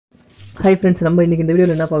Hi friends, நம்ம இன்றைக்கி இந்த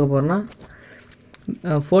வீடியோவில் என்ன பார்க்க போகிறோம்னா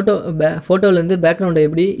ஃபோட்டோலேருந்து பேக்ரவுண்டை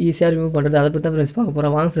எப்படி ஈஸியாக ரிமூவ் பண்ணுறது அதை பற்றி தான் ஃப்ரெண்ட்ஸ் பார்க்க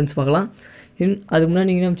போகிறோம். வாங்க ஃப்ரெண்ட்ஸ் பார்க்கலாம். அதுக்கு முன்னாடி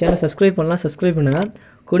நீங்கள் நம்ம சேனல் சப்ஸ்கிரைப் பண்ணுங்கள்.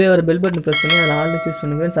 கூட வர பெல் பட்டன் ப்ரெஸ் பண்ணி அதில் ஆல் சூஸ்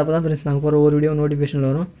பண்ணுங்கள் ஃப்ரெண்ட்ஸ். அப்போ தான் ஃப்ரெண்ட்ஸ் நாங்கள் போகிற ஒரு வீடியோ நோட்டிஃபிகேஷன்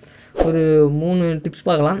வரும். ஒரு 3 டிப்ஸ்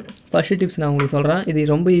பார்க்கலாம். ஃபஸ்ட்டு டிப்ஸ் நான் உங்களுக்கு சொல்கிறேன். இது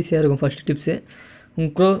ரொம்ப ஈஸியாக இருக்கும். ஃபஸ்ட்டு டிப்ஸு,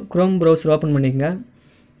 உங்கள் க்ரோம் ப்ரௌசர் ஓப்பன் பண்ணிக்கங்க.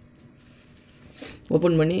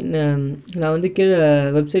 ஓப்பன் பண்ணி நான் வந்து கீழே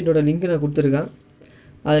வெப்சைட்டோட லிங்க் நான் கொடுத்துருக்கேன்.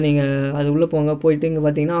 அதை நீங்கள் அது உள்ளே போயிட்டு இங்கே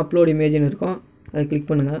பார்த்தீங்கன்னா அப்லோட் இமேஜ்னு இருக்கும். அதை கிளிக்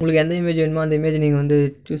பண்ணுங்கள். உங்களுக்கு எந்த இமேஜ் வேணுமோ அந்த இமேஜ் நீங்கள் வந்து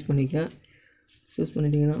சூஸ் பண்ணிக்க. சூஸ்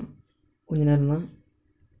பண்ணிட்டீங்கன்னா கொஞ்சம் நேரம் தான்.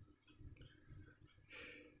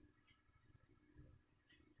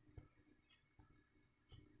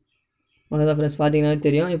 அதான் ஃப்ரெண்ட்ஸ் பார்த்தீங்கன்னா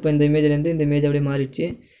தெரியும். இப்போ இந்த இமேஜ்லேருந்து இந்த இமேஜ் அப்படியே மாறிடுச்சு.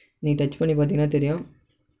 நீங்கள் டச் பண்ணி பார்த்தீங்கன்னா தெரியும்.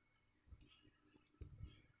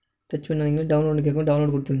 டச் பண்ணாதீங்க, டவுன்லோடு கேட்கும்.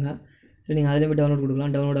 டவுன்லோட் கொடுத்துங்க. இல்லை நீங்கள் அதில் போய் டவுன்லோட்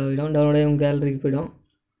கொடுக்கலாம். டவுன்லோட் ஆகிடும். டவுன்லோட் ஆகி உங்கள் கேலரிக்கு போய்டும்.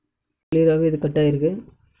 கிளியராகவே இது கட் ஆகிருக்கு.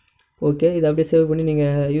 ஓகே, இதை அப்படியே சேவ் பண்ணி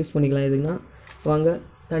நீங்கள் யூஸ் பண்ணிக்கலாம். எதுக்குன்னா வாங்க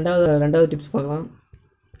ரெண்டாவது டிப்ஸ் பார்க்கலாம்.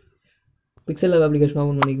 பிக்சல் லேப் அப்ளிகேஷன்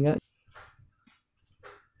ஓப்பன் பண்ணிக்கோங்க.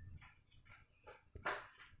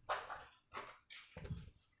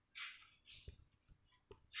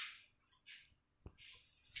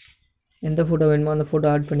 எந்த ஃபோட்டோ வேணுமோ அந்த ஃபோட்டோ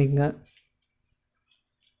ஆட் பண்ணிக்கோங்க.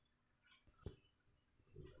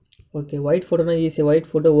 Okay, white ஃபோட்டோனா easy. White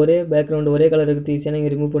photo ஒரே பேக்ரவுண்டு ஒரே கலர் இருக்குது, ஈஸியாக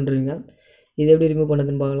நீங்கள் ரிமூவ் பண்ணுறீங்க. இது எப்படி ரிமூவ்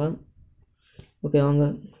பண்ணுறதுன்னு பார்க்கலாம். ஓகே வாங்க.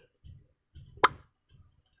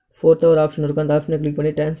 ஃபோர்த்தாக ஒரு ஆப்ஷன் இருக்கும். அந்த ஆப்ஷனை கிளிக்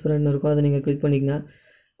பண்ணி டிரான்ஸ்பரண்ட் இருக்கும், அதை நீங்கள் கிளிக் பண்ணிக்கங்க.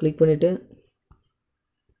 கிளிக் பண்ணிவிட்டு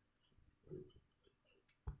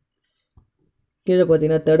கீழே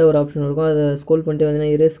பார்த்தீங்கன்னா தேர்டாக ஒரு ஆப்ஷன் இருக்கும். அதை ஸ்க்ரோல் பண்ணிட்டு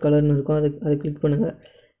வந்தீங்கன்னா இரேஸ் கலர்னு இருக்கும். அதை கிளிக் பண்ணுங்கள்.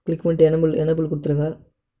 கிளிக் பண்ணிட்டு எனபிள் கொடுத்துருங்க.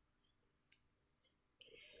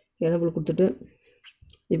 எனபிள் கொடுத்துட்டு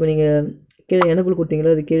இப்போ நீங்கள் கீழே எனபிள்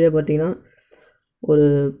கொடுத்தீங்களா, அது கீழே பார்த்தீங்கன்னா ஒரு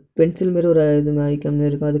பென்சில் மாரி ஒரு இது ஐக்கான் மாரி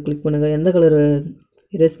இருக்கும். அதை கிளிக் பண்ணுங்கள். எந்த கலர்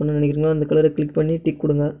இரேஸ் பண்ண நினைக்கிறீங்களோ அந்த கலரை கிளிக் பண்ணி டிக்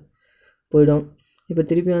கொடுங்க, போயிடும். இப்போ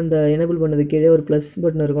திருப்பி அந்த எனபிள் பண்ணது கீழே ஒரு ப்ளஸ்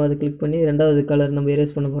பட்டன் இருக்கும். அதை கிளிக் பண்ணி ரெண்டாவது கலர் நம்ம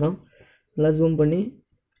இரேஸ் பண்ண போகிறோம். நல்லா ஜூம் பண்ணி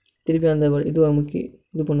திருப்பி அந்த இது அமுக்கி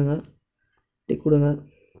இது பண்ணுங்கள், டிக் கொடுங்க.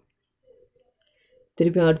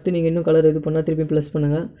 திருப்பி அடுத்து நீங்கள் இன்னும் கலர் இது பண்ணால் திருப்பி ப்ளஸ்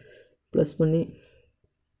பண்ணுங்கள். ப்ளஸ் பண்ணி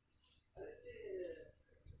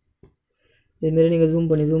இதுமாரி நீங்கள் ஜூம்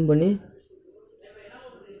பண்ணி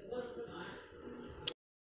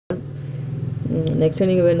நெக்ஸ்ட்டு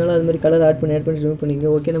நீங்கள் வேணுனாலும் அதுமாதிரி கலர் ஆட் பண்ணி ஜூம் பண்ணிங்க.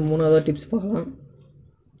 ஓகே, நம்ம 3வது டிப்ஸ் பார்க்கலாம்.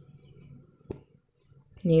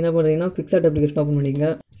 நீங்கள் என்ன பண்ணுறீங்கன்னா பிக்சார்ட் அப்ளிகேஷன் ஓப்பன்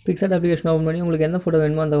பண்ணிங்க. பிக்சார்ட் அப்ளிகேஷன் ஓப்பன் பண்ணி உங்களுக்கு எந்த ஃபோட்டோ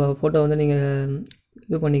வேணுமோ அந்த ஃபோட்டோ வந்து நீங்கள்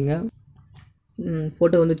இது பண்ணிங்க.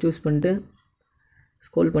 ஃபோட்டோ வந்து சூஸ் பண்ணிட்டு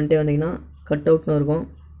ஸ்க்ரோல் பண்ணிட்டே வந்தீங்கன்னா கட் அவுட்னு இருக்கும்.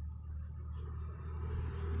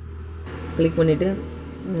 கிளிக் பண்ணிவிட்டு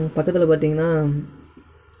பக்கத்தில் பார்த்தீங்கன்னா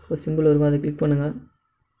ஒரு சிம்பிள் இருக்கும். அதை கிளிக் பண்ணுங்கள்.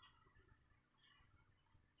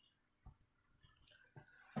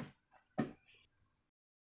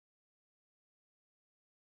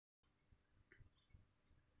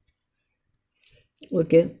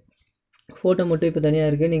 ஓகே, ஃபோட்டோ மட்டும் இப்போ தனியாக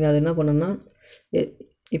இருக்குது. நீங்கள் அதை என்ன பண்ணணும்னா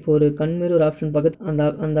இப்போ ஒரு கண் மாரி ஒரு ஆப்ஷன் பக்கத்து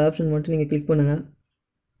அந்த ஆப்ஷன் மட்டும் நீங்கள் கிளிக் பண்ணுங்கள்.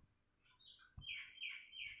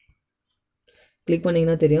 கிளிக்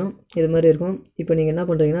பண்ணிங்கன்னா தெரியும், இது மாதிரி இருக்கும். இப்போ நீங்கள் என்ன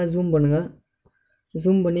பண்ணுறீங்கன்னா ஜூம் பண்ணுங்கள்.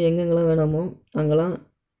 ஜூம் பண்ணி எங்கெங்கெல்லாம் வேணாமோ அங்கெல்லாம்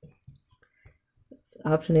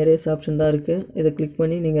ஆப்ஷன் எரேஸ் ஆப்ஷன் தான் இருக்குது. இதை கிளிக்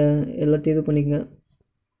பண்ணி நீங்கள் எல்லாத்தையும் இது பண்ணிக்கங்க.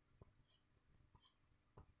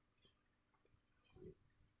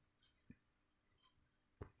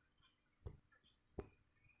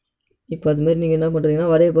 இப்போ அதுமாரி நீங்கள் என்ன பண்ணுறீங்கன்னா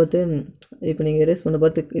வரைய பார்த்து இப்போ நீங்கள் எரேஸ் பண்ண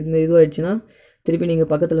பார்த்து இதுமாரி இதுவாகிடுச்சுன்னா திருப்பி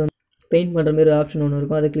நீங்கள் பக்கத்தில் வந்து பெயிண்ட் பண்ணுற மாரி ஆப்ஷன் ஒன்று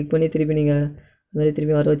இருக்கும். அதை கிளிக் பண்ணி திருப்பி நீங்கள் அதுமாதிரி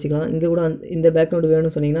திருப்பி வர வச்சுக்கலாம். இங்கே கூட இந்த பேக்ரவுண்டு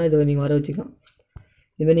வேணும்னு சொன்னீங்கன்னா இதை நீங்கள் வர வச்சுக்கலாம்.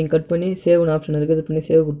 இதுமாரி நீங்கள் கட் பண்ணி சேவ்னு ஆப்ஷன் இருக்குது, இது பண்ணி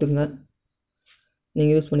சேவ் கொடுத்துருங்க.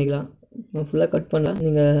 நீங்கள் யூஸ் பண்ணிக்கலாம். ஃபுல்லாக கட் பண்ணலாம்,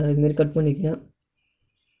 நீங்கள் இதுமாரி கட் பண்ணிக்கலாம்.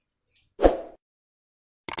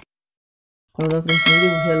 அவ்வளோதான் ஃப்ரெண்ட்ஸ்.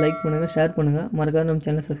 வீடியோ லைக் பண்ணுங்கள், ஷேர் பண்ணுங்கள், மறக்காம நம்ம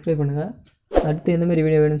சேனலை சப்ஸ்கிரைப் பண்ணுங்கள். அடுத்து எந்தமாரி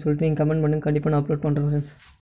வீடியோ வேணும்னு சொல்லிட்டு நீங்கள் கமெண்ட் பண்ணுங்கள். கண்டிப்பாக நான் அப்லோட் பண்ணுறேன் ஃப்ரெண்ட்ஸ்.